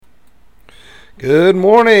Good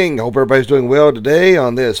morning. Hope everybody's doing well today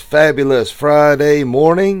on this fabulous Friday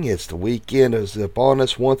morning. It's the weekend is upon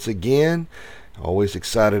us once again. Always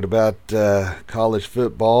excited about college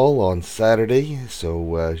football on Saturday.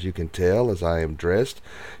 So as you can tell, as I am dressed,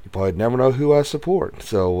 you probably never know who I support.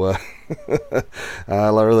 So I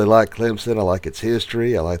really like Clemson. I like its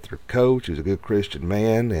history. I like their coach, who's a good Christian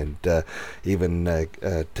man, and even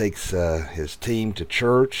takes his team to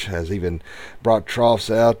church. Has even brought troughs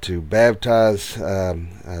out to baptize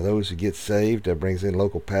those who get saved. Brings in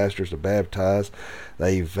local pastors to baptize.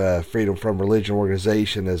 They've Freedom from Religion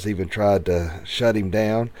organization has even tried to shut him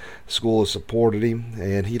down. School has supported him,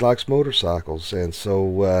 and he likes motorcycles. And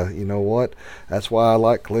so, you know what? That's why I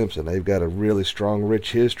like Clemson. They've got a really strong,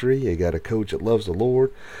 rich history. They got a coach that loves the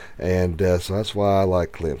Lord, and so that's why I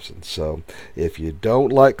like Clemson. So if you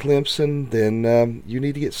don't like Clemson, then you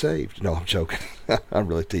need to get saved. No, I'm joking. I'm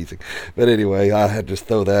really teasing. But anyway, I had to just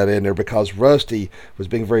throw that in there because Rusty was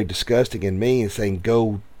being very disgusting and mean, saying,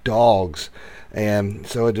 "Go Dogs." And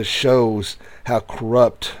so it just shows how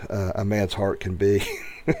corrupt a man's heart can be.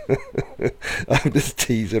 I'm just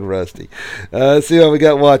teasing Rusty. Let's see what we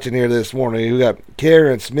got watching here this morning. We got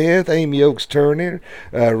Karen Smith, Amy Oaks Turner,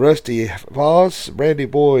 Rusty Voss, Brandy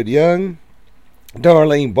Boyd Young,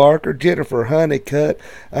 Darlene Barker, Jennifer Honeycutt.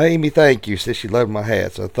 Amy, thank you. Says she loved my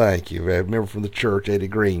hat, so thank you. I remember from the church, Eddie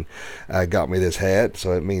Green got me this hat,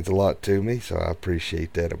 so it means a lot to me, so I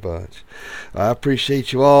appreciate that a bunch. I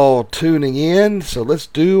appreciate you all tuning in, so let's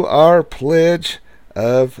do our Pledge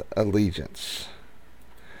of Allegiance.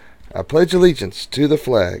 I pledge allegiance to the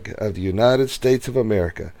flag of the United States of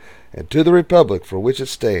America and to the republic for which it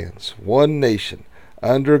stands, one nation,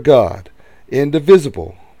 under God,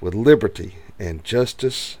 indivisible, with liberty and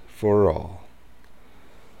justice for all.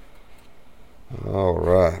 All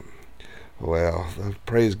right. Well,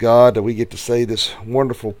 praise God that we get to say this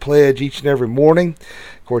wonderful pledge each and every morning.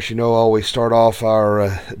 Of course, you know, I always start off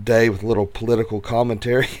our day with a little political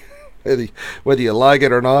commentary, whether you like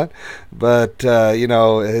it or not. But, you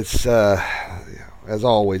know, it's, as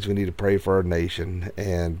always, we need to pray for our nation.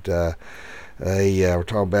 And we're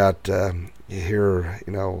talking about here,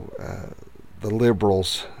 you know, the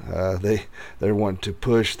liberals, they want to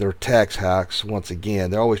push their tax hikes once again.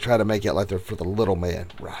 They always try to make it like they're for the little man,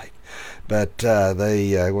 right? But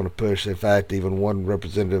they want to push. In fact, even one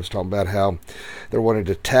representative was talking about how they're wanting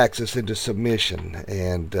to tax us into submission,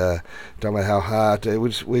 and talking about how high.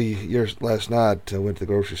 Last night went to the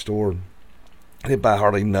grocery store. I didn't buy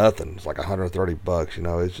hardly nothing. It's like $130. You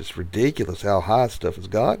know, it's just ridiculous how high stuff has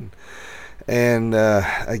gotten. And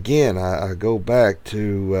again, I go back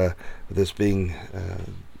to this being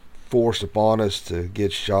forced upon us to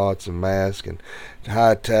get shots and masks and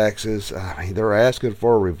high taxes. I mean, they're asking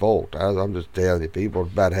for a revolt. I'm just telling you, people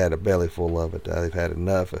have about had a belly full of it. They've had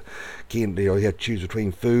enough. You have to choose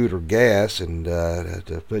between food or gas and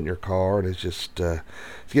to put in your car, and it's just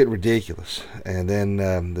it's getting ridiculous. And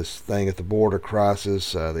then this thing at the border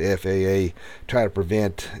crisis, the FAA trying to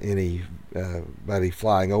prevent anybody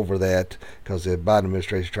flying over that because the Biden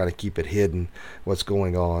administration is trying to keep it hidden what's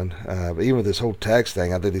going on. But even with this whole tax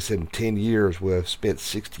thing, I think they said in 10 years we've spent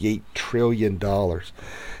 $68 trillion.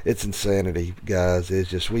 It's insanity, guys. It's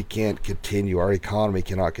just we can't continue. Our economy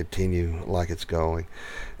cannot continue like it's going,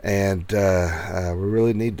 and we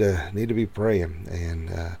really need to be praying. And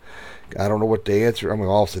I don't know what the answer. I mean,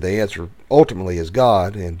 obviously the answer ultimately is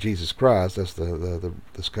God and Jesus Christ. That's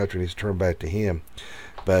this country needs to turn back to Him.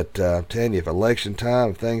 But I'm telling you, if election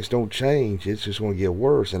time, if things don't change, it's just going to get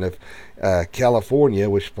worse. And if California,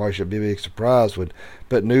 which probably should be a big surprise, would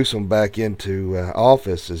put Newsom back into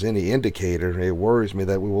office as any indicator, it worries me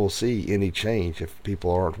that we will see any change if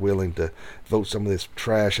people aren't willing to vote some of this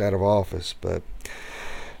trash out of office. But,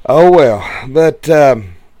 oh well. But,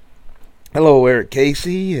 hello, Eric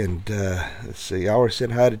Casey, and let's see, I already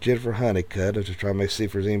said hi to Jennifer Honeycutt. I'm just trying to see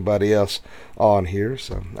if there's anybody else on here.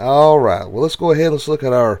 So, all right, well, let's go ahead. Let's look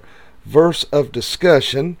at our verse of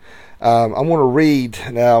discussion. I'm going to read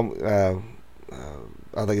now.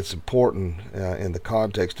 I think it's important in the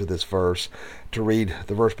context of this verse to read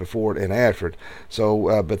the verse before it and after it.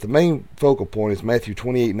 So, but the main focal point is Matthew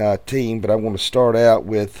 28:19. But I want to start out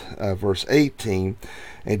with verse 18.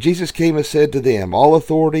 And Jesus came and said to them, All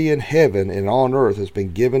authority in heaven and on earth has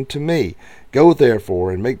been given to me. Go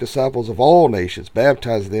therefore and make disciples of all nations,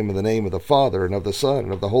 baptizing them in the name of the Father and of the Son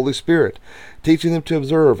and of the Holy Spirit, teaching them to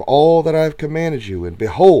observe all that I have commanded you. And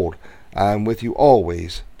behold, I am with you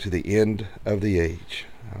always to the end of the age.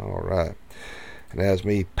 All right. And as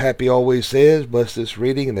me Pappy always says, bless this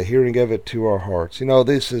reading and the hearing of it to our hearts. You know,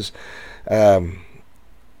 this is a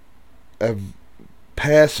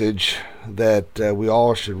passage that we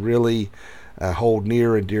all should really hold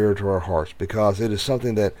near and dear to our hearts, because it is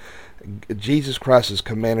something that Jesus Christ has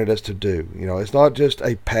commanded us to do. It's not just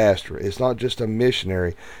a pastor, it's not just a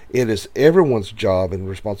missionary. It is everyone's job and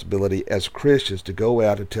responsibility as Christians to go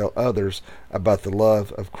out and tell others about the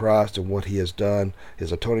love of Christ and what he has done,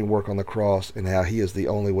 his atoning work on the cross, and how he is the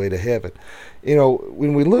only way to heaven.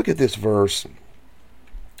 When we look at this verse,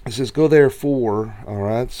 it says, "Go therefore," all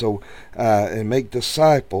right, and make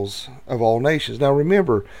disciples of all nations. Now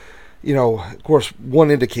remember, of course, one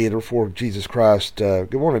indicator for Jesus Christ,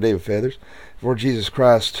 good morning, David Feathers, for Jesus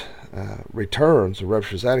Christ returns or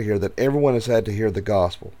ruptures out of here, that everyone has had to hear the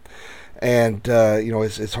gospel. And,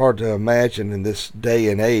 it's hard to imagine in this day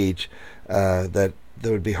and age that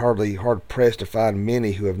there would be hard pressed to find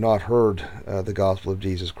many who have not heard the gospel of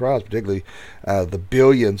Jesus Christ, particularly the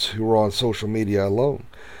billions who are on social media alone.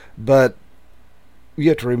 But you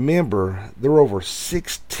have to remember, there are over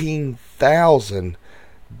 16,000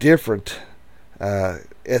 different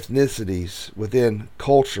ethnicities within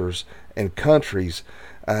cultures and countries.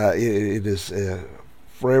 It is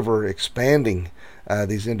forever expanding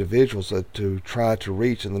these individuals to try to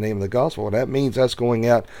reach in the name of the gospel. And that means us going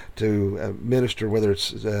out to minister, whether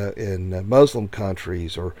it's in Muslim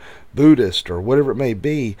countries or Buddhist or whatever it may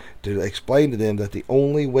be, to explain to them that the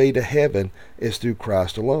only way to heaven is through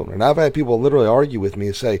Christ alone. And I've had people literally argue with me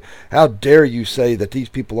and say, "How dare you say that these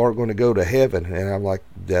people aren't going to go to heaven?" And I'm like,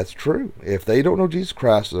 that's true. If they don't know Jesus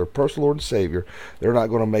Christ as their personal Lord and Savior, they're not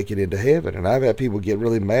going to make it into heaven. And I've had people get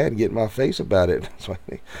really mad and get in my face about it. So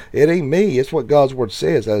it ain't me. It's what God's Word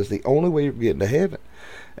says. That is the only way you're getting to heaven.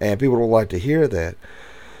 And people don't like to hear that.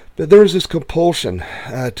 But there's this compulsion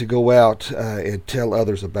to go out and tell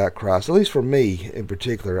others about Christ. At least for me in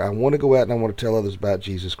particular, I want to go out and I want to tell others about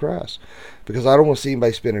Jesus Christ, because I don't want to see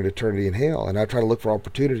anybody spend an eternity in hell. And I try to look for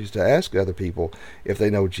opportunities to ask other people if they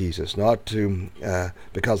know Jesus, not to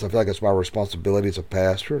because I feel like it's my responsibility as a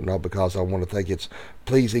pastor, not because I want to think it's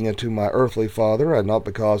pleasing unto my earthly father, and not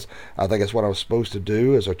because I think it's what I'm supposed to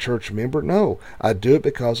do as a church member. No, I do it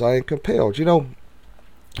because I am compelled.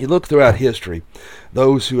 You look throughout history,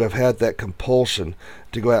 those who have had that compulsion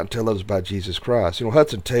to go out and tell others about Jesus Christ.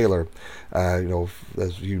 Hudson Taylor,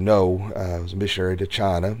 as you know, was a missionary to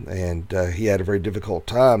China, and he had a very difficult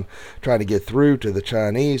time trying to get through to the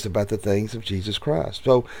Chinese about the things of Jesus Christ.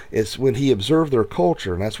 So it's when he observed their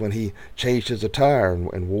culture, and that's when he changed his attire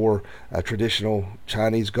and wore a traditional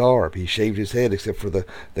Chinese garb. He shaved his head except for the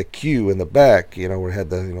queue in the back, where it had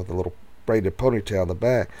the little braided ponytail in the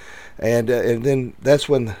back. And then that's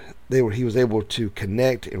when he was able to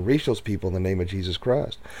connect and reach those people in the name of Jesus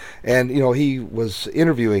Christ. And he was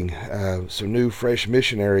interviewing some new fresh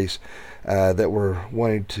missionaries that were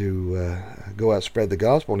wanting to go out and spread the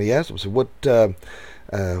gospel. And he asked them, so what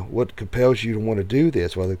compels you to want to do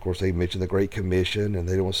this? Well, of course, they mentioned the Great Commission, and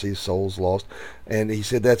they don't want to see souls lost. And he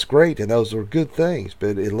said, that's great, and those are good things,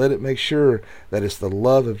 but let it make sure that it's the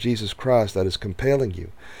love of Jesus Christ that is compelling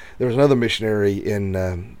you. There was another missionary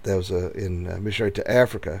missionary to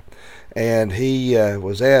Africa, and he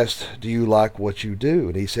was asked, "Do you like what you do?"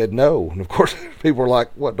 And he said, "No." And of course, people were like,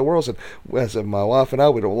 "What in the world?" I said, "My wife and I,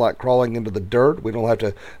 we don't like crawling into the dirt. We don't have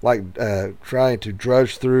to like trying to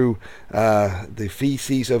drudge through the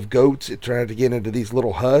feces of goats trying to get into these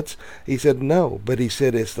little huts." He said, "No," but he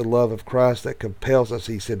said it's the love of Christ that compels us.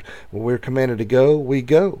 He said, "When we're commanded to go, we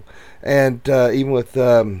go." And even with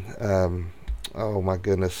oh my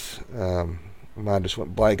goodness, mine just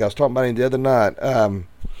went blank. I was talking about him the other night.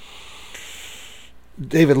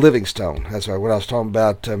 David Livingstone. That's right. When I was talking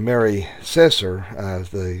about Mary Cesar,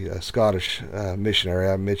 the Scottish missionary,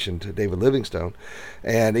 I mentioned David Livingstone,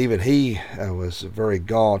 and even he was very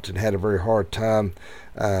gaunt and had a very hard time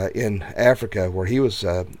in Africa, where he was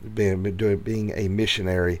being a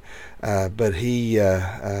missionary. But he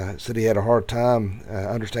said he had a hard time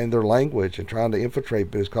understanding their language and trying to infiltrate,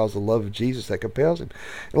 but it's because of the love of Jesus that compels him.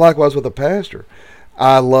 And likewise with a pastor.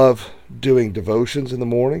 I love doing devotions in the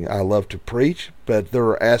morning. I love to preach, but there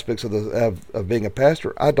are aspects of being a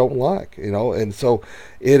pastor I don't like, and so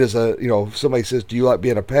it is if somebody says, "Do you like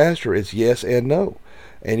being a pastor?" It's yes and no.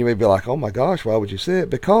 And you may be like, "Oh my gosh, why would you say it?"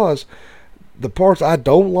 Because the parts I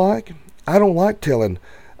don't like telling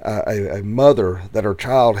a mother that her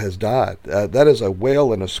child has died. That is a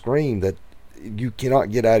wail and a scream that you cannot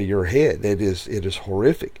get out of your head. It is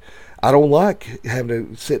horrific. I don't like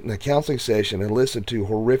having to sit in a counseling session and listen to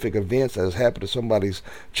horrific events that has happened to somebody's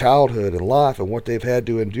childhood and life and what they've had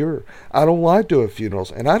to endure. I don't like doing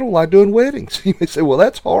funerals, and I don't like doing weddings. You may say, well,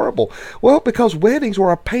 that's horrible. Well, because weddings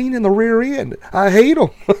are a pain in the rear end. I hate them.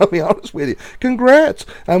 I'll be honest with you. Congrats.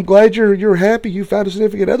 I'm glad you're happy you found a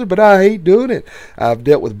significant other, but I hate doing it. I've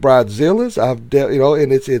dealt with bridezillas. I've dealt,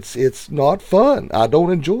 and it's not fun. I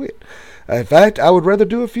don't enjoy it. In fact, I would rather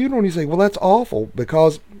do a funeral. And you say, well, that's awful,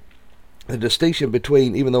 because the distinction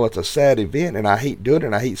between, even though it's a sad event and I hate doing it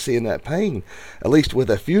and I hate seeing that pain, at least with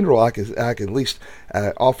a funeral I can at least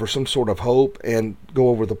offer some sort of hope and go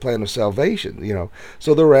over the plan of salvation,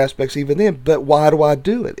 So there are aspects even then. But why do I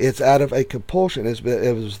do it? It's out of a compulsion. It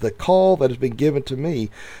was the call that has been given to me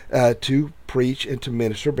to preach and to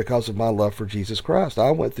minister because of my love for Jesus Christ.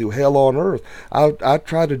 I went through hell on earth. I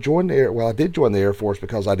tried to join I did join the Air Force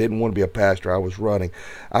because I didn't want to be a pastor. I was running.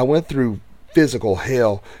 I went through physical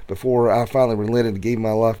hell before I finally relented and gave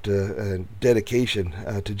my life to dedication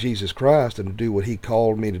to Jesus Christ and to do what he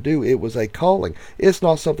called me to do. It was a calling. It's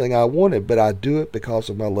not something I wanted, but I do it because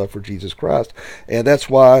of my love for Jesus Christ. And that's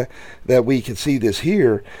why that we can see this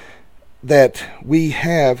here, that we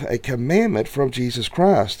have a commandment from Jesus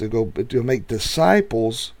Christ to make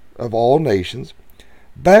disciples of all nations,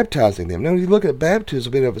 baptizing them. Now, when you look at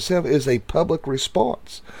baptism in and of itself, is a public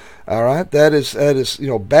response. All right, that is,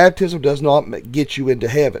 baptism does not get you into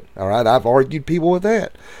heaven. All right, I've argued people with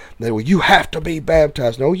that. They, well, you have to be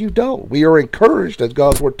baptized. No, you don't. We are encouraged, as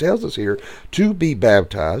God's word tells us here, to be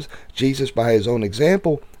baptized. Jesus, by his own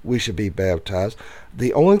example, we should be baptized.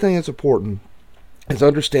 The only thing that's important is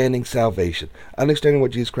understanding salvation, understanding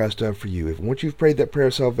what Jesus Christ done for you. If once you've prayed that prayer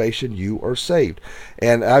of salvation, you are saved.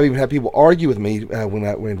 And I've even had people argue with me when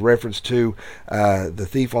in reference to the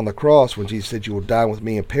thief on the cross, when Jesus said, "You will dine with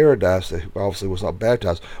me in paradise," that obviously was not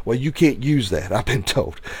baptized. Well, you can't use that, I've been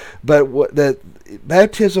told. But that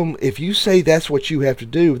baptism, if you say that's what you have to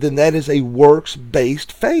do, then that is a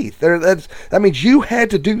works-based faith. That means you had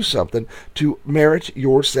to do something to merit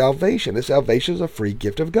your salvation. And salvation is a free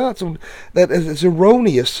gift of God. So that is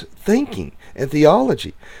erroneous thinking and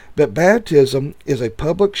theology. But baptism is a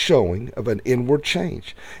public showing of an inward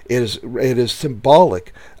change. It is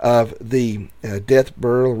symbolic of the death,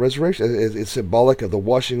 burial, and resurrection. It's symbolic of the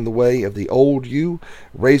washing away of the old you,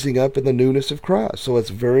 raising up in the newness of Christ. So it's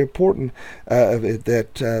very important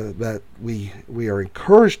that we are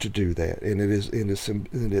encouraged to do that, and it is in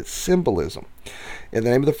its symbolism. In the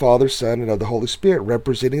name of the Father, Son, and of the Holy Spirit,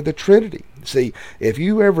 representing the Trinity. See, if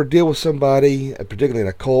you ever deal with somebody, particularly in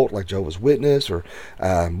a cult like Jehovah's Witness or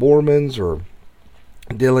Mormons, or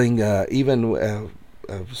dealing even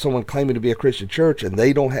someone claiming to be a Christian church, and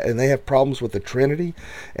they have problems with the Trinity,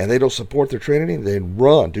 and they don't support the Trinity, then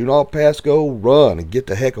run. Do not pass go. Run and get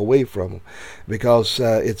the heck away from them, because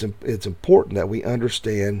it's important that we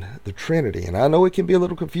understand the Trinity. And I know it can be a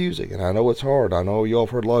little confusing, and I know it's hard. I know y'all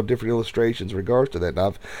have heard a lot of different illustrations in regards to that,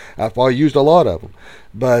 and I've probably used a lot of them.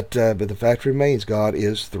 But the fact remains, God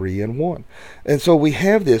is 3 in 1. And so we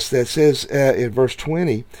have this that says in verse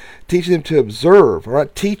 20, teaching them to observe,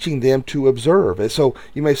 right? Teaching them to observe. And so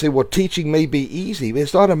you may say, well, teaching may be easy.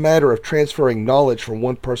 It's not a matter of transferring knowledge from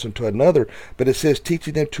one person to another, but it says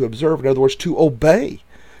teaching them to observe. In other words, to obey,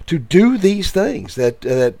 to do these things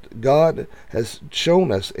that God has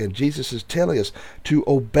shown us, and Jesus is telling us to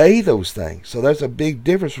obey those things. So there's a big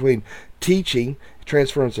difference between teaching,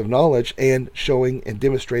 transference of knowledge, and showing and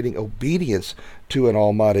demonstrating obedience to an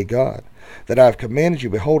almighty God. That I have commanded you,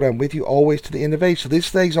 behold, I am with you always to the end of age. So these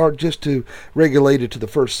things aren't just regulated to the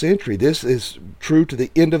first century. This is true to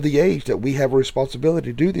the end of the age, that we have a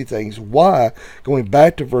responsibility to do these things. Why? Going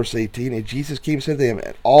back to verse 18, and Jesus came and said to them,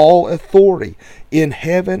 all authority in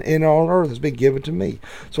heaven and on earth has been given to me.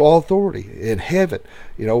 So all authority in heaven,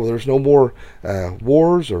 there's no more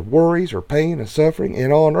wars or worries or pain and suffering.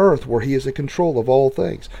 And on earth, where he is in control of all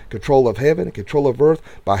things, control of heaven and control of earth,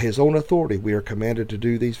 by his own authority, we are commanded to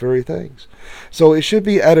do these very things. So it should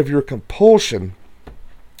be out of your compulsion.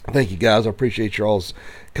 Thank you, guys. I appreciate your all's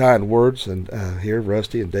kind words, and here,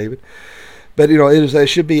 Rusty and David. But it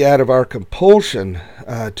should be out of our compulsion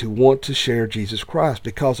to want to share Jesus Christ.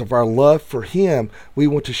 Because of our love for him, we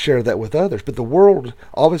want to share that with others. But the world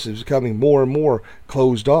obviously is becoming more and more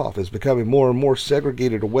closed off. It's becoming more and more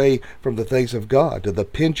segregated away from the things of God. The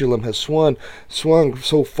pendulum has swung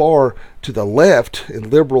so far to the left in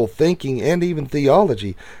liberal thinking and even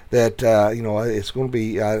theology that it's going to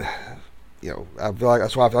be. I feel like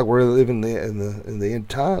that's why I feel like we're living in the end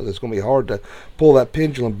times. It's going to be hard to pull that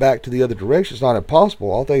pendulum back to the other direction. It's not impossible.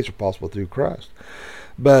 All things are possible through Christ.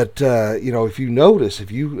 But if you notice,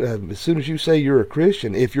 if you as soon as you say you're a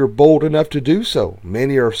Christian, if you're bold enough to do so,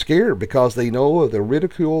 many are scared because they know of the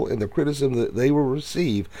ridicule and the criticism that they will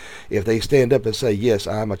receive if they stand up and say, "Yes,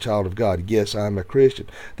 I'm a child of God. Yes, I'm a Christian."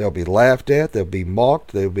 They'll be laughed at. They'll be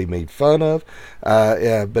mocked. They'll be made fun of.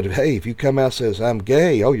 But hey, if you come out and says, "I'm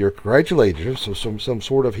gay," oh, you're congratulated. You're some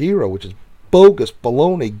sort of hero, which is bogus,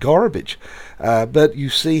 baloney, garbage. But you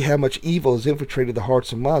see how much evil has infiltrated the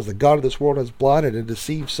hearts and minds. The God of this world has blinded and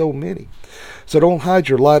deceived so many. So don't hide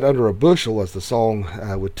your light under a bushel, as the song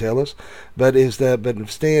would tell us. But we need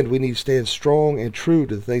to stand strong and true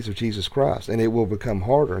to the things of Jesus Christ. And it will become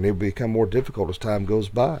harder, and it will become more difficult as time goes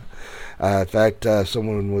by. In fact,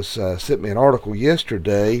 someone was sent me an article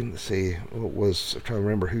yesterday. Let's see, I'm trying to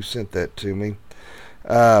remember who sent that to me.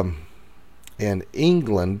 In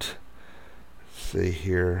England, see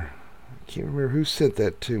here, I can't remember who sent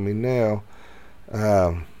that to me now.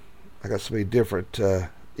 I got so many different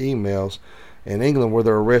emails in England where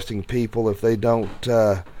they're arresting people if they don't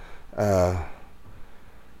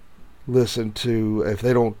if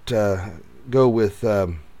they don't go with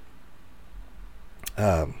I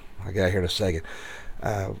got here in a second.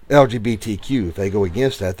 LGBTQ, if they go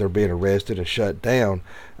against that, they're being arrested and shut down.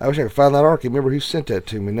 I wish I could find that article. Remember who sent that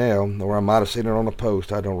to me now, or I might have seen it on a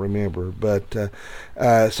post. I don't remember. But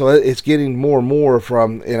so it's getting more and more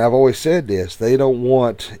from, and I've always said this, they don't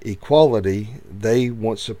want equality, they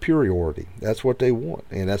want superiority. That's what they want,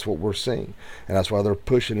 and that's what we're seeing. And that's why they're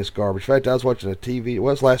pushing this garbage. In fact, I was watching a TV, it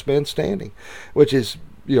was Last Man Standing, which is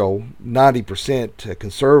 90%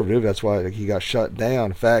 conservative. That's why he got shut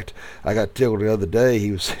down. In fact, I got tickled the other day.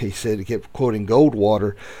 He said he kept quoting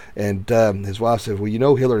Goldwater, and his wife said,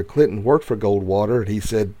 "Well, Hillary Clinton worked for Goldwater," and he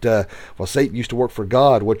said, "Well, Satan used to work for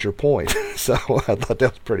God. What's your point?" So I thought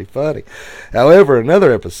that was pretty funny. However,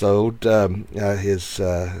 another episode, it's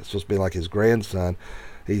supposed to be like his grandson.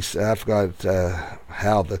 I forgot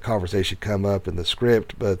how the conversation come up in the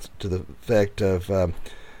script, but to the effect of.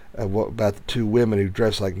 What about the two women who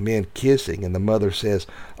dress like men kissing, and the mother says,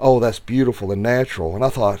 "Oh, that's beautiful and natural." And I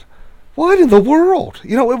thought, what in the world?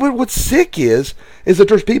 What's sick is that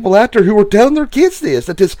there's people out there who are telling their kids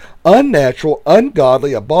that this unnatural,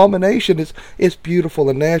 ungodly abomination is beautiful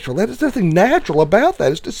and natural. There's nothing natural about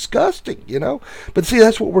that. It's disgusting, But see,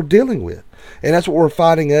 that's what we're dealing with. And that's what we're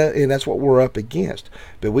fighting at, and that's what we're up against.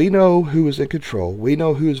 But we know who is in control. We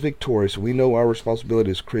know who is victorious. We know our responsibility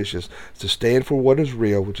as Christians is to stand for what is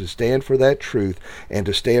real, which is stand for that truth, and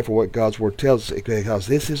to stand for what God's Word tells us, because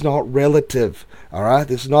this is not relative. All right?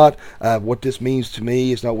 This is not what this means to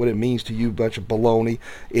me. It's not what it means to you, bunch of baloney.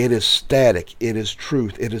 It is static. It is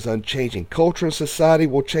truth. It is unchanging. Culture and society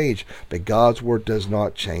will change, but God's Word does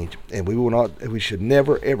not change. And we should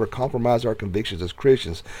never, ever compromise our convictions as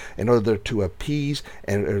Christians in order to appease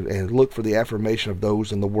and look for the affirmation of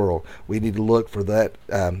those in the world. We need to look for that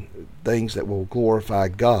things that will glorify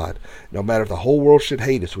God. No matter if the whole world should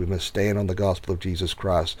hate us, we must stand on the gospel of Jesus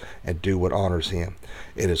Christ and do what honors Him.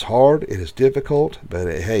 It is hard, it is difficult, but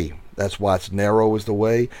hey, that's why it's narrow is the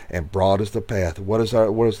way and broad is the path. What is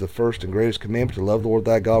the first and greatest commandment? To love the Lord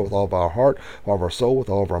thy God with all of our heart, with all of our soul, with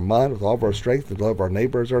all of our mind, with all of our strength, and love our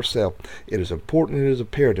neighbor as ourselves. It is important and it is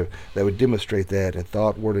imperative that we demonstrate that in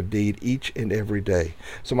thought, word, and deed each and every day.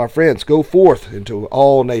 So my friends, go forth into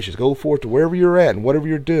all nations. Go forth to wherever you're at and whatever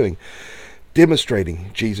you're doing, demonstrating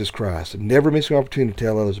Jesus Christ. Never miss an opportunity to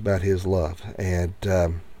tell others about His love. And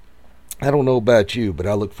I don't know about you, but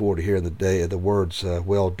I look forward to hearing the words,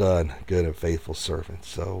 "Well done, good and faithful servant."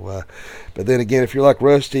 So, but then again, if you're like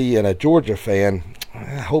Rusty and a Georgia fan,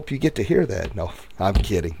 I hope you get to hear that. No, I'm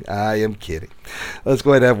kidding. I am kidding. Let's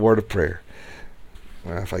go ahead and have a word of prayer.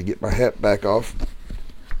 If I get my hat back off.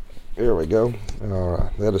 There we go. All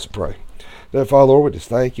right, let us pray. Dear Father, Lord, we just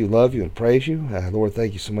thank you, love you, and praise you. Lord,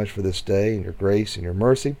 thank you so much for this day and your grace and your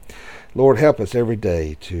mercy. Lord, help us every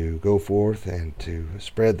day to go forth and to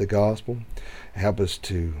spread the gospel. Help us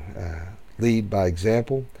to lead by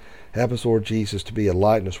example. Help us, Lord Jesus, to be a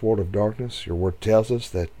light in this world of darkness. Your word tells us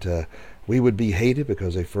that we would be hated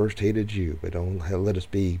because they first hated you. But let us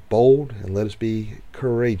be bold and let us be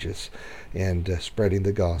courageous in spreading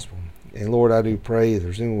the gospel. And Lord, I do pray if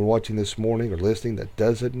there's anyone watching this morning or listening that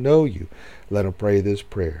doesn't know you, let them pray this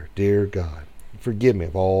prayer. Dear God, forgive me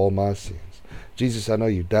of all my sins. Jesus, I know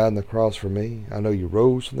you died on the cross for me. I know you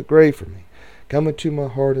rose from the grave for me. Come into my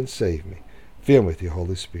heart and save me. Fill me with your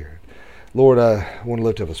Holy Spirit. Lord, I want to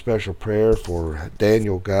lift up a special prayer for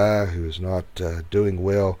Daniel Guy, who is not doing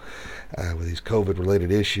well with these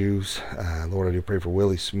COVID-related issues. Lord, I do pray for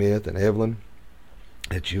Willie Smith and Evelyn.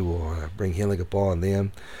 that you will bring healing upon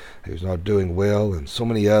them who's not doing well, and so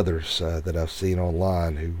many others that I've seen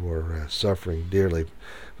online who are suffering dearly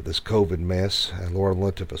with this COVID mess. Lord, I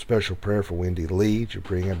lift up a special prayer for Wendy Lee to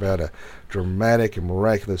bring about a dramatic and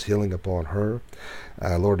miraculous healing upon her.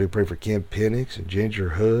 Lord, we pray for Kim Penix and Ginger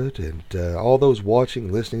Hood and all those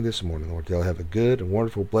watching, listening this morning. Lord, they'll have a good and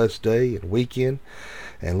wonderful, blessed day and weekend.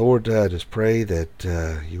 And Lord, just pray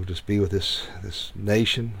that you'll just be with this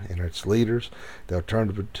nation and its leaders. They'll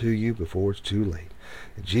turn to you before it's too late.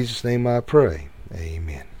 In Jesus' name I pray.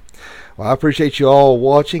 Amen. Well, I appreciate you all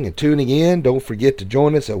watching and tuning in. Don't forget to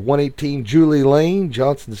join us at 118 Julie Lane,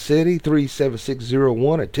 Johnson City,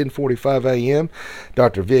 37601 at 10:45 a.m.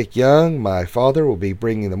 Dr. Vic Young, my father, will be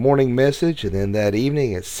bringing the morning message, and then that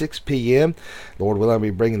evening at 6 p.m., Lord willing, I'll be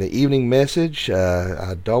bringing the evening message.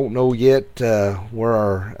 I don't know yet where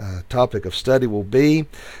our topic of study will be,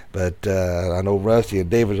 but I know Rusty and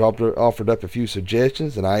David offered up a few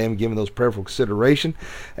suggestions, and I am giving those prayerful consideration.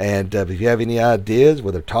 And if you have any ideas,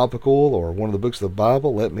 whether topical or one of the books of the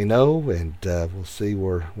Bible, let me know, and we'll see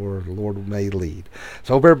where the Lord may lead.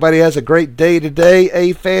 So I hope everybody has a great day today,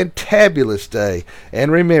 a fantabulous day.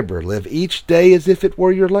 And remember, live each day as if it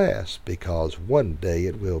were your last, because one day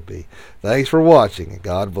it will be. Thanks for watching, and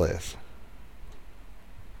God bless.